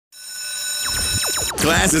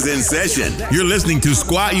Class is in session. You're listening to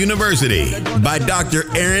Squat University by Dr.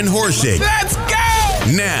 Aaron Horschig. Let's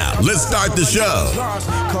go! Now, let's start the show.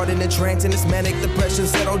 Caught in a trance and it's manic depression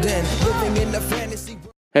settled in. Living in the fantasy.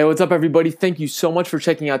 Hey, what's up, everybody? Thank you so much for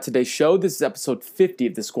checking out today's show. This is episode 50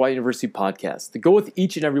 of the Squat University podcast. The goal with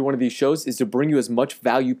each and every one of these shows is to bring you as much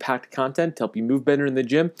value-packed content to help you move better in the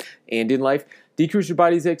gym and in life, decrease your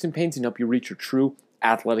body's aches and pains, and help you reach your true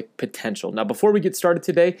athletic potential. Now, before we get started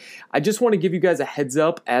today, I just want to give you guys a heads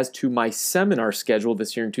up as to my seminar schedule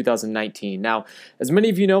this year in 2019. Now, as many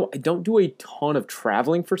of you know, I don't do a ton of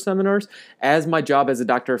traveling for seminars, as my job as a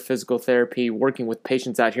doctor of physical therapy, working with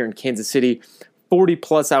patients out here in Kansas City, 40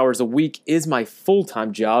 plus hours a week is my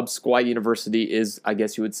full-time job. Squat University is, I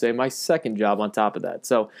guess you would say, my second job on top of that.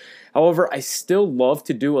 So, however, I still love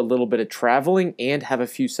to do a little bit of traveling and have a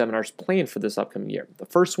few seminars planned for this upcoming year. The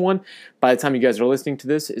first one, by the time you guys are listening to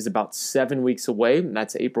this, is about 7 weeks away, and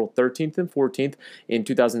that's April 13th and 14th in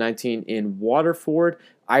 2019 in Waterford,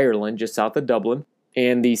 Ireland, just south of Dublin.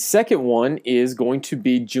 And the second one is going to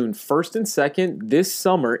be June 1st and 2nd this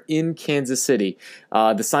summer in Kansas City.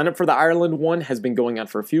 The sign up for the Ireland one has been going on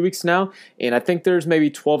for a few weeks now, and I think there's maybe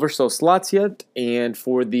 12 or so slots yet. And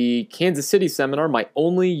for the Kansas City seminar, my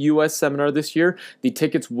only U.S. seminar this year, the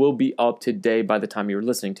tickets will be up today by the time you're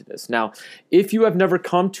listening to this. Now, if you have never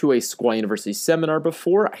come to a Squat University seminar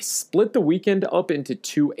before, I split the weekend up into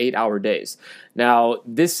 2 8-hour days. Now,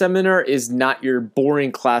 this seminar is not your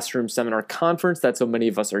boring classroom seminar conference that so many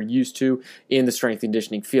of us are used to in the strength and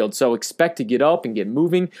conditioning field. So expect to get up and get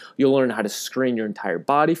moving. You'll learn how to screen your entire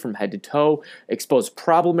body from head to toe, expose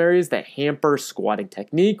problem areas that hamper squatting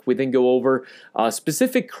technique. We then go over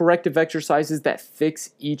specific corrective exercises that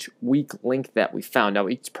fix each weak link that we found. Now,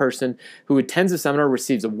 each person who attends the seminar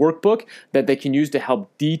receives a workbook that they can use to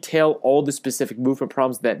help detail all the specific movement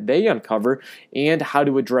problems that they uncover and how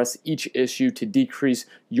to address each issue to decrease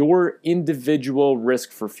your individual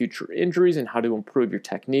risk for future injuries and how to improve your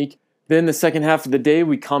technique. Then the second half of the day,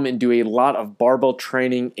 we come and do a lot of barbell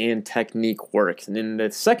training and technique work. And then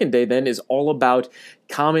the second day then is all about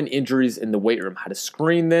common injuries in the weight room, how to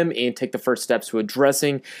screen them and take the first steps to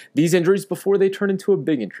addressing these injuries before they turn into a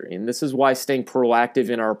big injury. And this is why staying proactive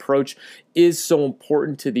in our approach is so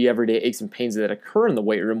important to the everyday aches and pains that occur in the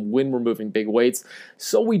weight room when we're moving big weights,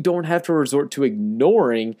 so we don't have to resort to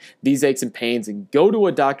ignoring these aches and pains and go to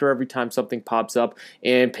a doctor every time something pops up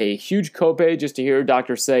and pay a huge copay just to hear a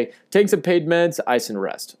doctor say, take some paid meds, ice and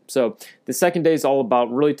rest. So the second day is all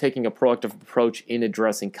about really taking a proactive approach in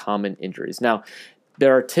addressing common injuries. Now,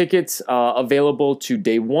 there are tickets available to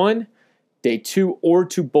day 1, day 2, or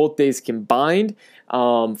to both days combined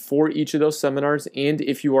for each of those seminars. And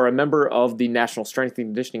if you are a member of the National Strength and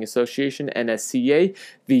Conditioning Association, NSCA,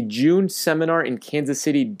 the June seminar in Kansas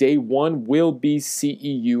City, day 1, will be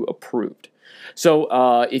CEU approved. So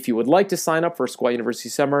if you would like to sign up for a Squat University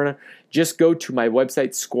seminar, just go to my website,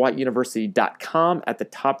 squatuniversity.com. At the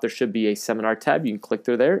top, there should be a seminar tab. You can click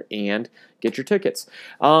through there and get your tickets.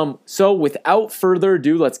 So without further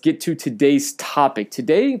ado, let's get to today's topic.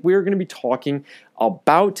 Today, we're going to be talking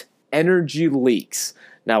about energy leaks.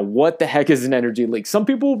 Now, what the heck is an energy leak? Some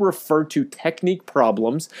people refer to technique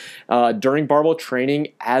problems during barbell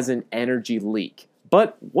training as an energy leak.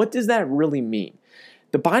 But what does that really mean?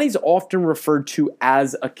 The body's often referred to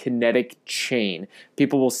as a kinetic chain.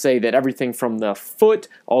 People will say that everything from the foot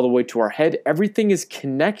all the way to our head, everything is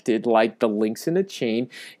connected like the links in a chain,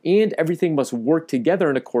 and everything must work together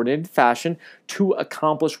in a coordinated fashion to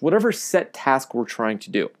accomplish whatever set task we're trying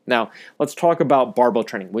to do. Now, let's talk about barbell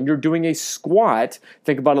training. When you're doing a squat,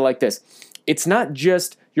 think about it like this. It's not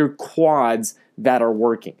just your quads that are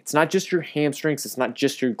working. It's not just your hamstrings. It's not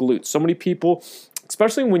just your glutes. So many people,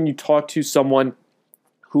 especially when you talk to someone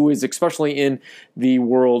who is especially in the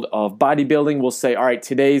world of bodybuilding, will say, all right,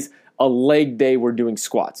 today's a leg day, we're doing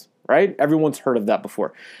squats, right? Everyone's heard of that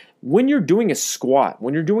before. When you're doing a squat,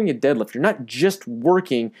 when you're doing a deadlift, you're not just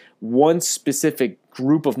working one specific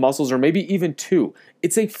group of muscles or maybe even two.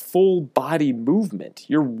 It's a full body movement.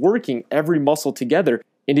 You're working every muscle together.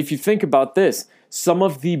 And if you think about this, some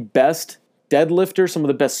of the best deadlifters, some of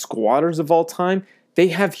the best squatters of all time, they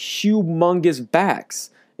have humongous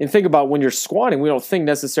backs. And think about when you're squatting, we don't think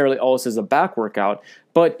necessarily, oh, this is a back workout.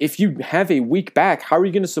 But if you have a weak back, how are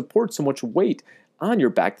you going to support so much weight on your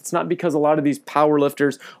back? It's not because a lot of these power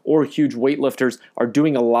lifters or huge weightlifters are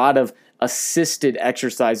doing a lot of assisted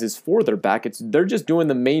exercises for their back. They're just doing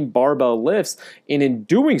the main barbell lifts. And in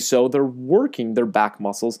doing so, they're working their back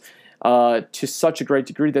muscles to such a great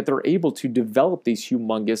degree that they're able to develop these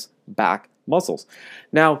humongous back muscles.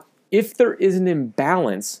 Now, if there is an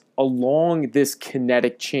imbalance along this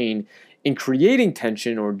kinetic chain, in creating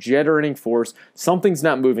tension or generating force, something's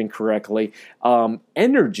not moving correctly.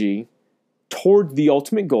 Energy toward the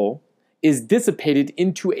ultimate goal is dissipated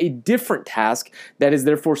into a different task that is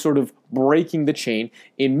therefore sort of breaking the chain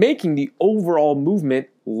and making the overall movement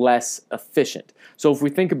less efficient. So if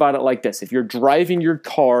we think about it like this, if you're driving your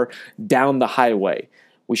car down the highway,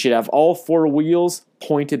 we should have all four wheels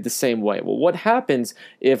pointed the same way. Well, what happens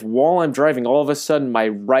if while I'm driving, all of a sudden my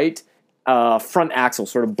right front axle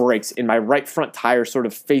sort of breaks and my right front tire sort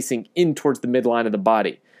of facing in towards the midline of the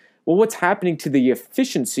body? Well, what's happening to the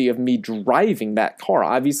efficiency of me driving that car?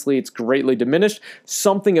 Obviously, it's greatly diminished.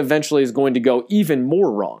 Something eventually is going to go even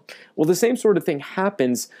more wrong. Well, the same sort of thing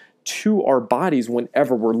happens to our bodies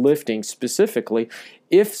whenever we're lifting specifically.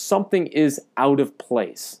 If something is out of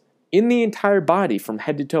place in the entire body from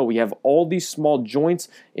head to toe, we have all these small joints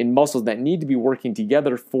and muscles that need to be working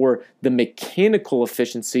together for the mechanical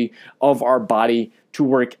efficiency of our body to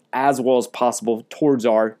work as well as possible towards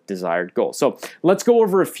our desired goal. So let's go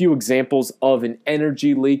over a few examples of an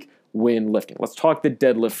energy leak when lifting. Let's talk the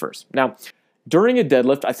deadlift first. Now, during a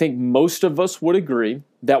deadlift, I think most of us would agree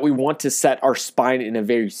that we want to set our spine in a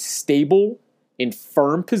very stable and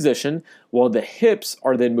firm position while the hips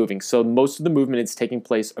are then moving. So most of the movement is taking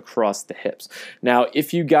place across the hips. Now,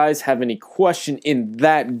 if you guys have any question in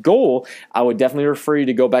that goal, I would definitely refer you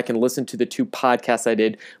to go back and listen to the 2 podcasts I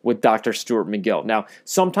did with Dr. Stuart McGill. Now,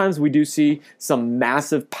 sometimes we do see some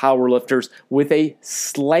massive power lifters with a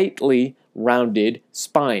slightly rounded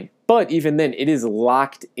spine. But even then, it is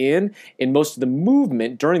locked in most of the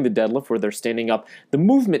movement during the deadlift where they're standing up, the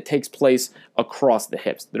movement takes place across the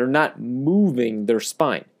hips. They're not moving their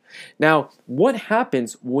spine. Now, what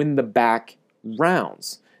happens when the back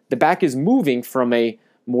rounds? The back is moving from a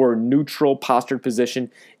more neutral postured position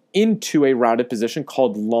into a rounded position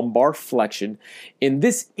called lumbar flexion, and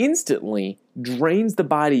this instantly drains the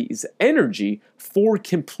body's energy for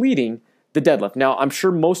completing the deadlift. Now, I'm sure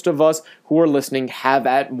most of us who are listening have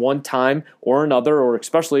at one time or another, or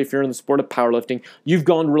especially if you're in the sport of powerlifting, you've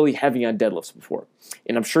gone really heavy on deadlifts before.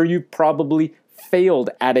 And I'm sure you've probably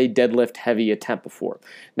failed at a deadlift heavy attempt before.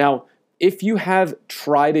 Now, if you have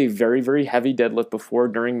tried a very, very heavy deadlift before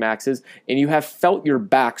during maxes and you have felt your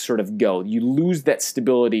back sort of go, you lose that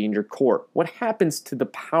stability in your core, what happens to the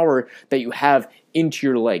power that you have into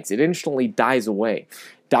your legs? It instantly dies away.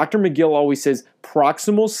 Dr. McGill always says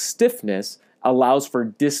proximal stiffness allows for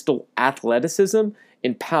distal athleticism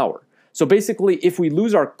and power. So basically, if we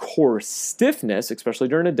lose our core stiffness, especially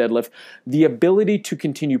during a deadlift, the ability to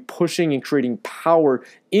continue pushing and creating power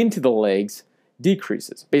into the legs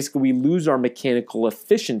decreases. Basically, we lose our mechanical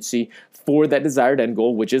efficiency for that desired end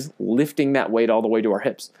goal, which is lifting that weight all the way to our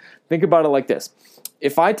hips. Think about it like this.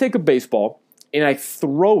 If I take a baseball and I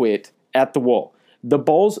throw it at the wall, the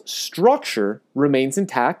ball's structure remains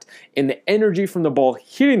intact, and the energy from the ball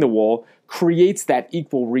hitting the wall creates that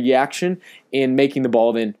equal reaction in making the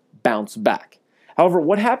ball then bounce back. However,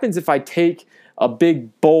 what happens if I take a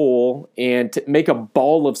big bowl and make a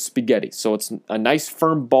ball of spaghetti? So it's a nice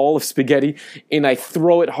firm ball of spaghetti, and I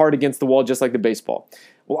throw it hard against the wall just like the baseball.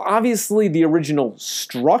 Well, obviously, the original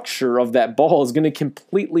structure of that ball is going to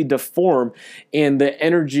completely deform, and the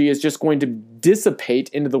energy is just going to dissipate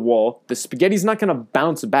into the wall. The spaghetti's not going to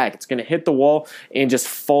bounce back. It's going to hit the wall and just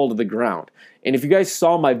fall to the ground. And if you guys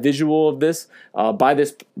saw my visual of this, by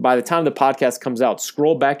the time the podcast comes out,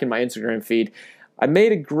 scroll back in my Instagram feed. I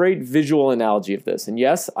made a great visual analogy of this. And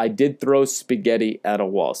yes, I did throw spaghetti at a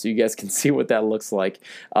wall, so you guys can see what that looks like.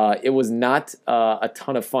 It was not a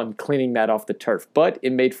ton of fun cleaning that off the turf, but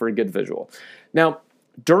it made for a good visual. Now,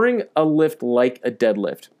 during a lift like a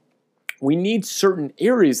deadlift, we need certain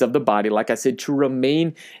areas of the body, like I said, to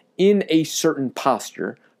remain in a certain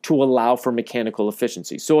posture to allow for mechanical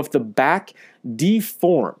efficiency. So if the back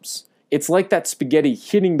deforms, it's like that spaghetti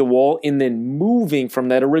hitting the wall and then moving from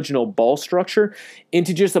that original ball structure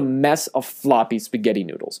into just a mess of floppy spaghetti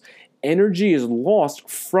noodles. Energy is lost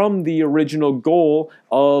from the original goal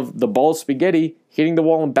of the ball of spaghetti hitting the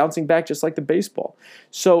wall and bouncing back just like the baseball.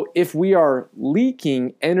 So if we are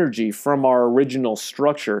leaking energy from our original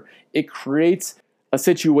structure, it creates a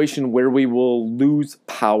situation where we will lose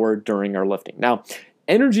power during our lifting. Now,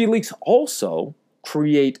 energy leaks also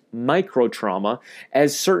create micro trauma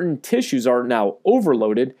as certain tissues are now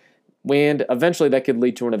overloaded, and eventually that could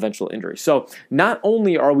lead to an eventual injury. So not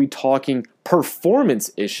only are we talking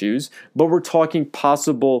performance issues, but we're talking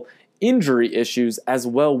possible injury issues as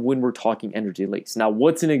well when we're talking energy leaks. Now,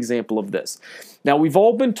 what's an example of this? Now, we've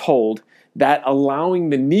all been told that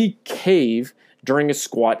allowing the knee cave during a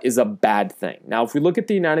squat is a bad thing. Now, if we look at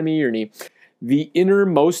the anatomy of your knee, The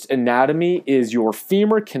innermost anatomy is your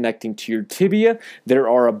femur connecting to your tibia. There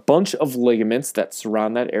are a bunch of ligaments that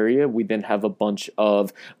surround that area. We then have a bunch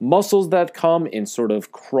of muscles that come and sort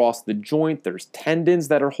of cross the joint. There's tendons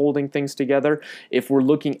that are holding things together. If we're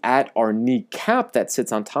looking at our kneecap that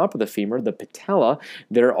sits on top of the femur, the patella,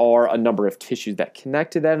 there are a number of tissues that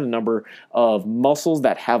connect to that, a number of muscles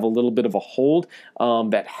that have a little bit of a hold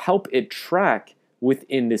that help it track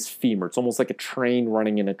within this femur. It's almost like a train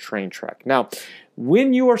running in a train track. Now,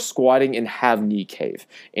 when you are squatting and have knee cave,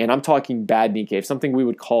 and I'm talking bad knee cave, something we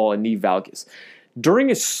would call a knee valgus,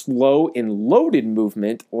 during a slow and loaded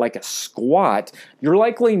movement like a squat, you're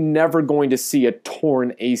likely never going to see a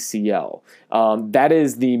torn ACL. That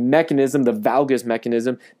is the mechanism, the valgus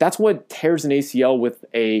mechanism. That's what tears an ACL with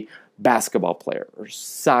a basketball player or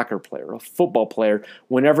soccer player or a football player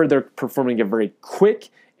whenever they're performing a very quick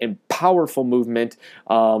and powerful movement,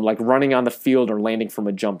 like running on the field or landing from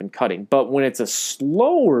a jump and cutting. But when it's a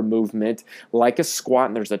slower movement, like a squat,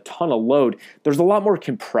 and there's a ton of load, there's a lot more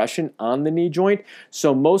compression on the knee joint.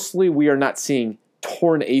 So mostly we are not seeing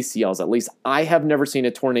torn ACLs. At least I have never seen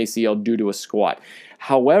a torn ACL due to a squat.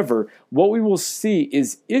 However, what we will see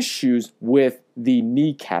is issues with the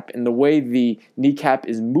kneecap and the way the kneecap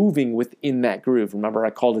is moving within that groove. Remember, I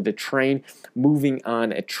called it a train moving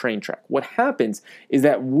on a train track. What happens is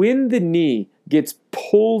that when the knee gets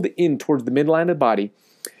pulled in towards the midline of the body,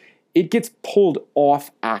 it gets pulled off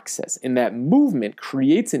axis, and that movement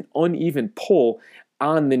creates an uneven pull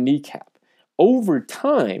on the kneecap. Over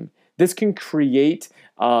time, this can create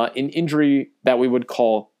an injury that we would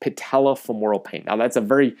call patellofemoral pain. Now, that's a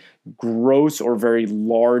very gross or very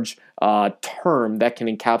large term that can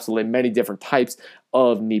encapsulate many different types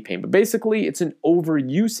of knee pain. But basically, it's an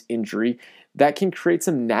overuse injury that can create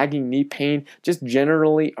some nagging knee pain just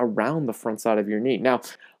generally around the front side of your knee. Now,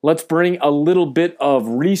 let's bring a little bit of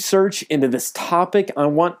research into this topic. I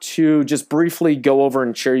want to just briefly go over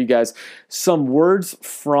and share you guys some words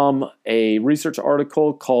from a research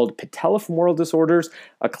article called Patellofemoral Disorders,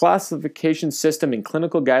 a classification system and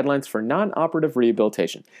clinical guidelines for non-operative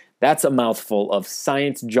rehabilitation. That's a mouthful of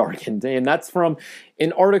science jargon, and that's from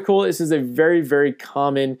an article. This is a very, very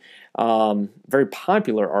common, very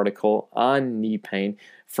popular article on knee pain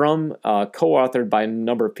from co-authored by a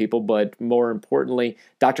number of people, but more importantly,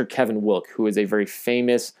 Dr. Kevin Wilk, who is a very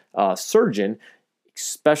famous surgeon,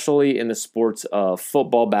 especially in the sports of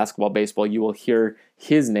football, basketball, baseball. You will hear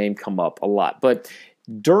his name come up a lot. But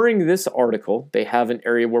during this article, they have an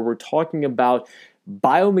area where we're talking about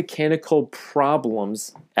biomechanical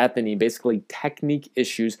problems at the knee, basically technique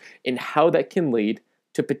issues, and how that can lead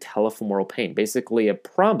to patellofemoral pain. Basically a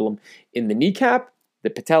problem in the kneecap,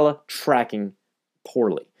 the patella tracking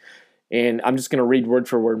poorly. And I'm just going to read word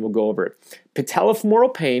for word and we'll go over it.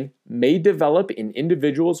 Patellofemoral pain may develop in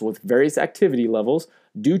individuals with various activity levels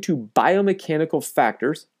due to biomechanical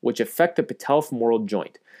factors which affect the patellofemoral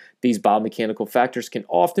joint. These biomechanical factors can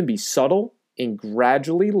often be subtle and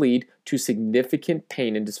gradually lead to significant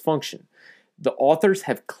pain and dysfunction. The authors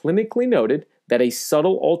have clinically noted that a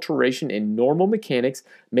subtle alteration in normal mechanics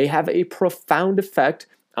may have a profound effect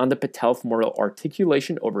on the patellofemoral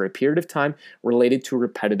articulation over a period of time related to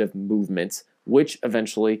repetitive movements, which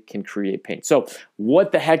eventually can create pain. So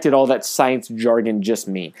what the heck did all that science jargon just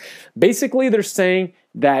mean? Basically, they're saying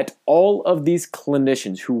that all of these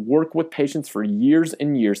clinicians who work with patients for years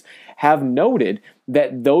and years have noted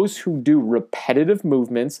that those who do repetitive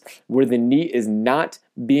movements where the knee is not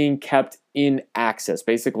being kept in axis,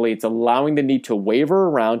 basically it's allowing the knee to waver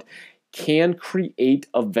around, can create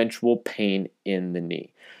eventual pain in the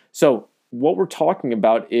knee. So what we're talking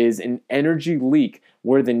about is an energy leak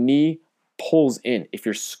where the knee pulls in. If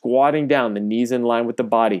you're squatting down, the knee's in line with the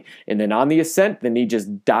body. And then on the ascent, the knee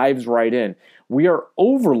just dives right in. We are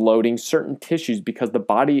overloading certain tissues because the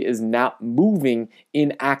body is not moving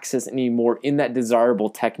in axis anymore in that desirable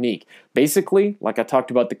technique. Basically, like I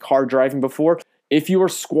talked about the car driving before, if you are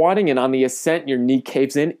squatting and on the ascent, your knee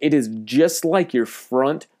caves in, it is just like your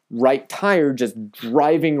front right tire just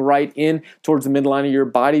driving right in towards the midline of your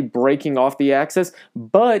body, breaking off the axis,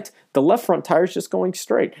 but the left front tire is just going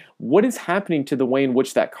straight. What is happening to the way in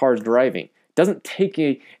which that car is driving? It doesn't take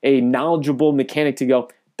a knowledgeable mechanic to go,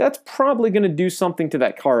 that's probably going to do something to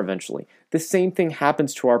that car eventually. The same thing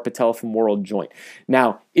happens to our patellofemoral joint.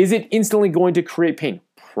 Now, is it instantly going to create pain?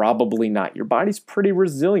 Probably not. Your body's pretty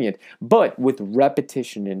resilient, but with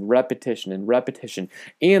repetition and repetition and repetition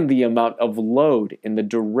and the amount of load and the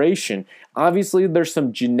duration, obviously there's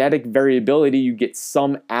some genetic variability. You get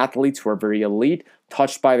some athletes who are very elite,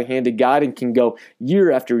 touched by the hand of God, and can go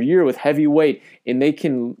year after year with heavy weight, and they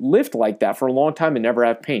can lift like that for a long time and never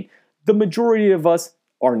have pain. The majority of us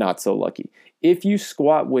are not so lucky. If you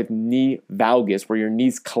squat with knee valgus, where your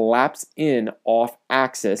knees collapse in off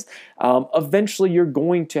axis, eventually you're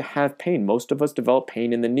going to have pain. Most of us develop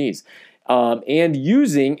pain in the knees. And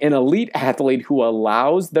using an elite athlete who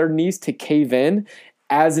allows their knees to cave in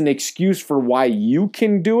as an excuse for why you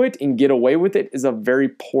can do it and get away with it is a very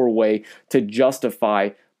poor way to justify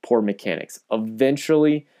poor mechanics.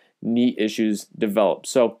 Eventually, knee issues develop.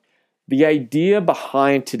 So the idea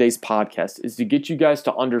behind today's podcast is to get you guys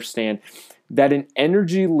to understand that an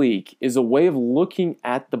energy leak is a way of looking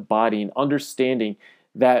at the body and understanding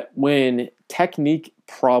that when technique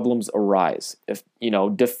problems arise, if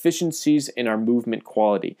deficiencies in our movement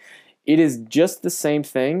quality, it is just the same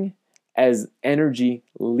thing as energy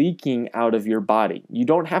leaking out of your body. You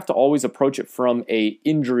don't have to always approach it from an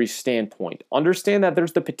injury standpoint. Understand that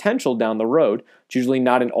there's the potential down the road. It's usually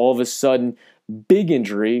not an all of a sudden big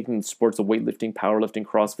injury in sports of weightlifting, powerlifting,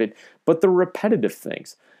 CrossFit, but the repetitive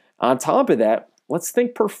things. On top of that, let's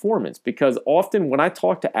think performance, because often when I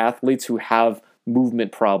talk to athletes who have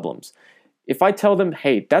movement problems, if I tell them,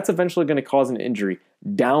 hey, that's eventually going to cause an injury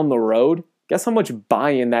down the road, guess how much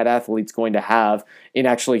buy-in that athlete's going to have in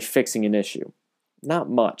actually fixing an issue? Not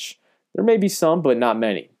much. There may be some, but not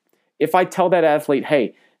many. If I tell that athlete,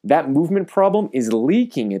 hey, that movement problem is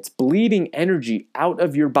leaking, it's bleeding energy out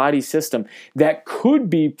of your body system that could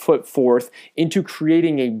be put forth into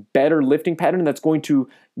creating a better lifting pattern that's going to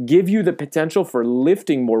give you the potential for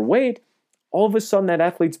lifting more weight, all of a sudden that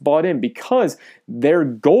athlete's bought in because their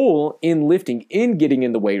goal in lifting, in getting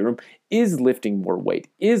in the weight room, is lifting more weight,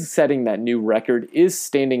 is setting that new record, is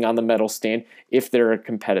standing on the medal stand if they're a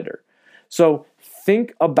competitor. So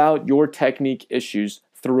think about your technique issues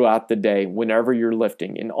throughout the day whenever you're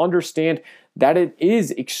lifting, and understand that it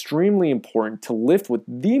is extremely important to lift with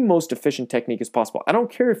the most efficient technique as possible. I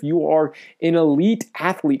don't care if you are an elite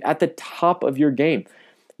athlete at the top of your game.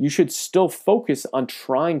 You should still focus on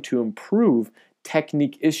trying to improve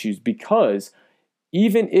technique issues, because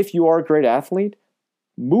even if you are a great athlete,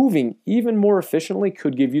 moving even more efficiently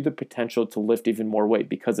could give you the potential to lift even more weight,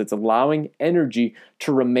 because it's allowing energy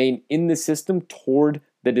to remain in the system toward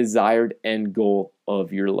the desired end goal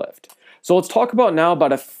of your lift. So let's talk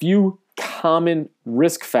about a few common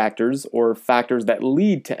risk factors, or factors that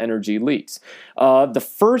lead to energy leaks. The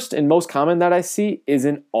first and most common that I see is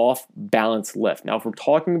an off-balance lift. Now, if we're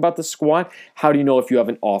talking about the squat, how do you know if you have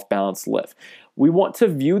an off-balance lift? We want to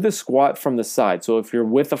view the squat from the side. So if you're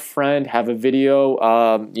with a friend, have a video,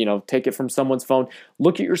 take it from someone's phone,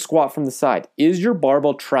 look at your squat from the side. Is your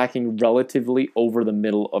barbell tracking relatively over the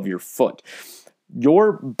middle of your foot?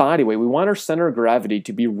 Your body weight, we want our center of gravity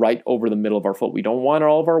to be right over the middle of our foot. We don't want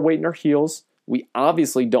all of our weight in our heels. We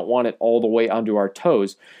obviously don't want it all the way onto our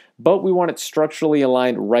toes, but we want it structurally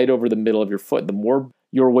aligned right over the middle of your foot. The more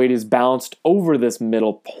your weight is balanced over this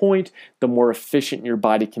middle point, the more efficient your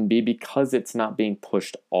body can be, because it's not being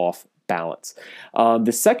pushed off balance.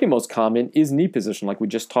 The second most common is knee position, like we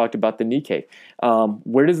just talked about the knee cave.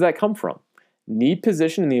 Where does that come from? Knee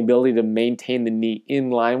position and the ability to maintain the knee in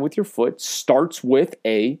line with your foot starts with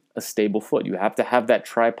a stable foot. You have to have that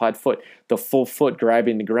tripod foot, the full foot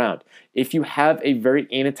grabbing the ground. If you have a very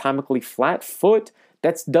anatomically flat foot,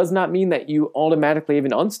 that does not mean that you automatically have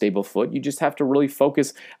an unstable foot. You just have to really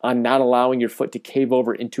focus on not allowing your foot to cave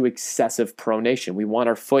over into excessive pronation. We want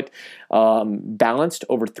our foot balanced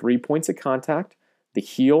over 3 points of contact: the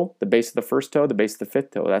heel, the base of the first toe, the base of the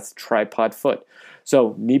fifth toe. That's tripod foot.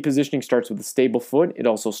 So knee positioning starts with a stable foot. It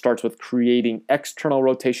also starts with creating external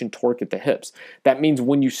rotation torque at the hips. That means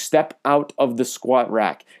when you step out of the squat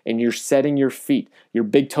rack and you're setting your feet, your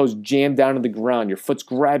big toes jam down to the ground, your foot's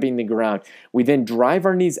grabbing the ground. We then drive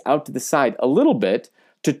our knees out to the side a little bit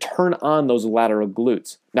to turn on those lateral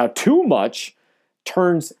glutes. Now, too much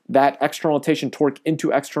turns that external rotation torque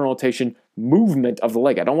into external rotation movement of the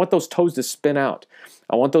leg. I don't want those toes to spin out.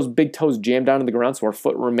 I want those big toes jammed down to the ground so our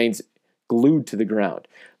foot remains glued to the ground.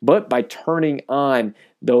 But by turning on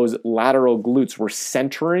those lateral glutes, we're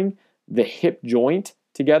centering the hip joint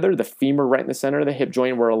together, the femur right in the center of the hip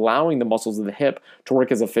joint. We're allowing the muscles of the hip to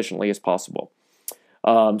work as efficiently as possible.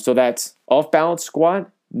 So that's off-balance squat,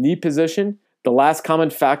 knee position. The last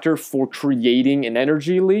common factor for creating an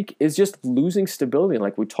energy leak is just losing stability,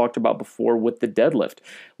 like we talked about before with the deadlift.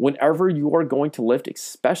 Whenever you are going to lift,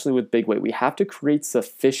 especially with big weight, we have to create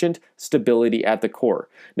sufficient stability at the core.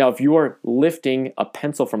 Now, if you are lifting a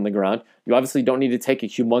pencil from the ground, you obviously don't need to take a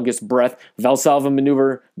humongous breath, Valsalva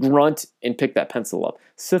maneuver, grunt, and pick that pencil up.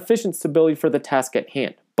 Sufficient stability for the task at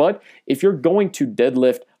hand. But if you're going to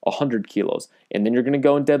deadlift 100 kilos, and then you're going to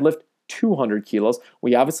go and deadlift 200 kilos,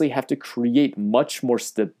 we obviously have to create much more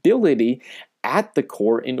stability at the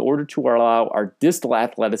core in order to allow our distal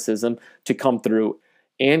athleticism to come through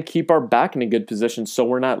and keep our back in a good position so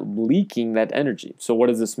we're not leaking that energy. So what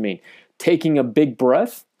does this mean? Taking a big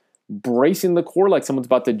breath, bracing the core like someone's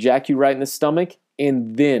about to jack you right in the stomach,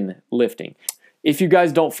 and then lifting. If you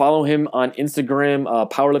guys don't follow him on Instagram,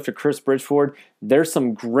 powerlifter Chris Bridgeford, there's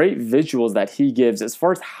some great visuals that he gives as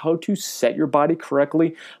far as how to set your body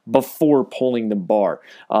correctly before pulling the bar,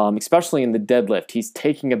 especially in the deadlift. He's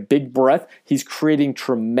taking a big breath. He's creating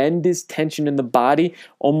tremendous tension in the body,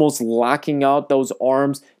 almost locking out those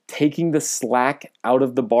arms, taking the slack out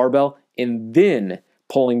of the barbell, and then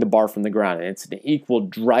pulling the bar from the ground. And it's an equal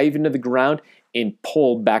drive into the ground and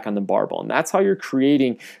pull back on the barbell. And that's how you're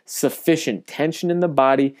creating sufficient tension in the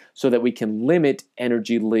body so that we can limit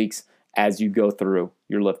energy leaks as you go through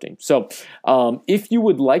your lifting. So if you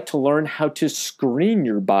would like to learn how to screen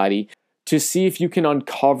your body to see if you can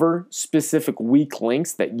uncover specific weak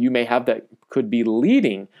links that you may have that could be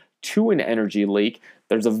leading to an energy leak,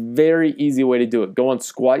 there's a very easy way to do it. Go on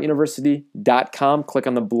squatuniversity.com, click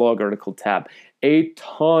on the blog article tab. A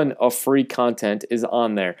ton of free content is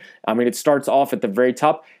on there. I mean, it starts off at the very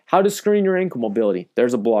top. How to screen your ankle mobility.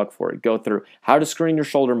 There's a blog for it. Go through. How to screen your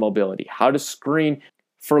shoulder mobility. How to screen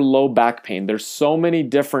for low back pain. There's so many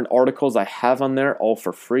different articles I have on there, all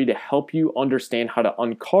for free, to help you understand how to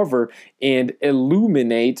uncover and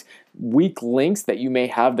illuminate weak links that you may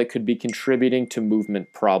have that could be contributing to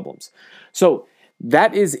movement problems. So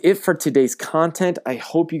that is it for today's content. I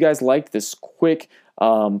hope you guys liked this quick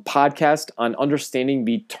podcast on understanding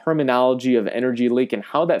the terminology of energy leak and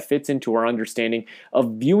how that fits into our understanding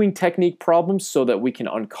of viewing technique problems so that we can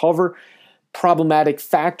uncover problematic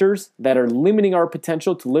factors that are limiting our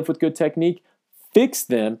potential to lift with good technique, fix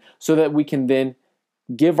them so that we can then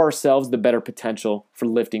give ourselves the better potential for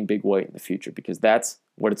lifting big weight in the future, because that's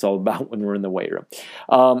what it's all about when we're in the weight room.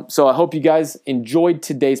 So I hope you guys enjoyed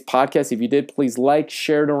today's podcast. If you did, please like,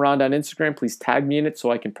 share it around on Instagram. Please tag me in it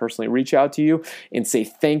so I can personally reach out to you and say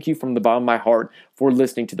thank you from the bottom of my heart for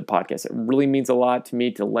listening to the podcast. It really means a lot to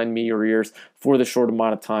me to lend me your ears for the short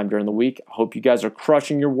amount of time during the week. I hope you guys are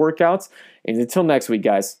crushing your workouts. And until next week,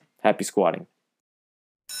 guys, happy squatting.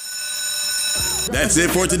 That's it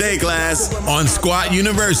for today, class, on Squat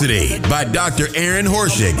University by Dr. Aaron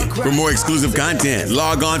Horschig. For more exclusive content,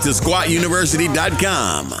 log on to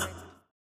squatuniversity.com.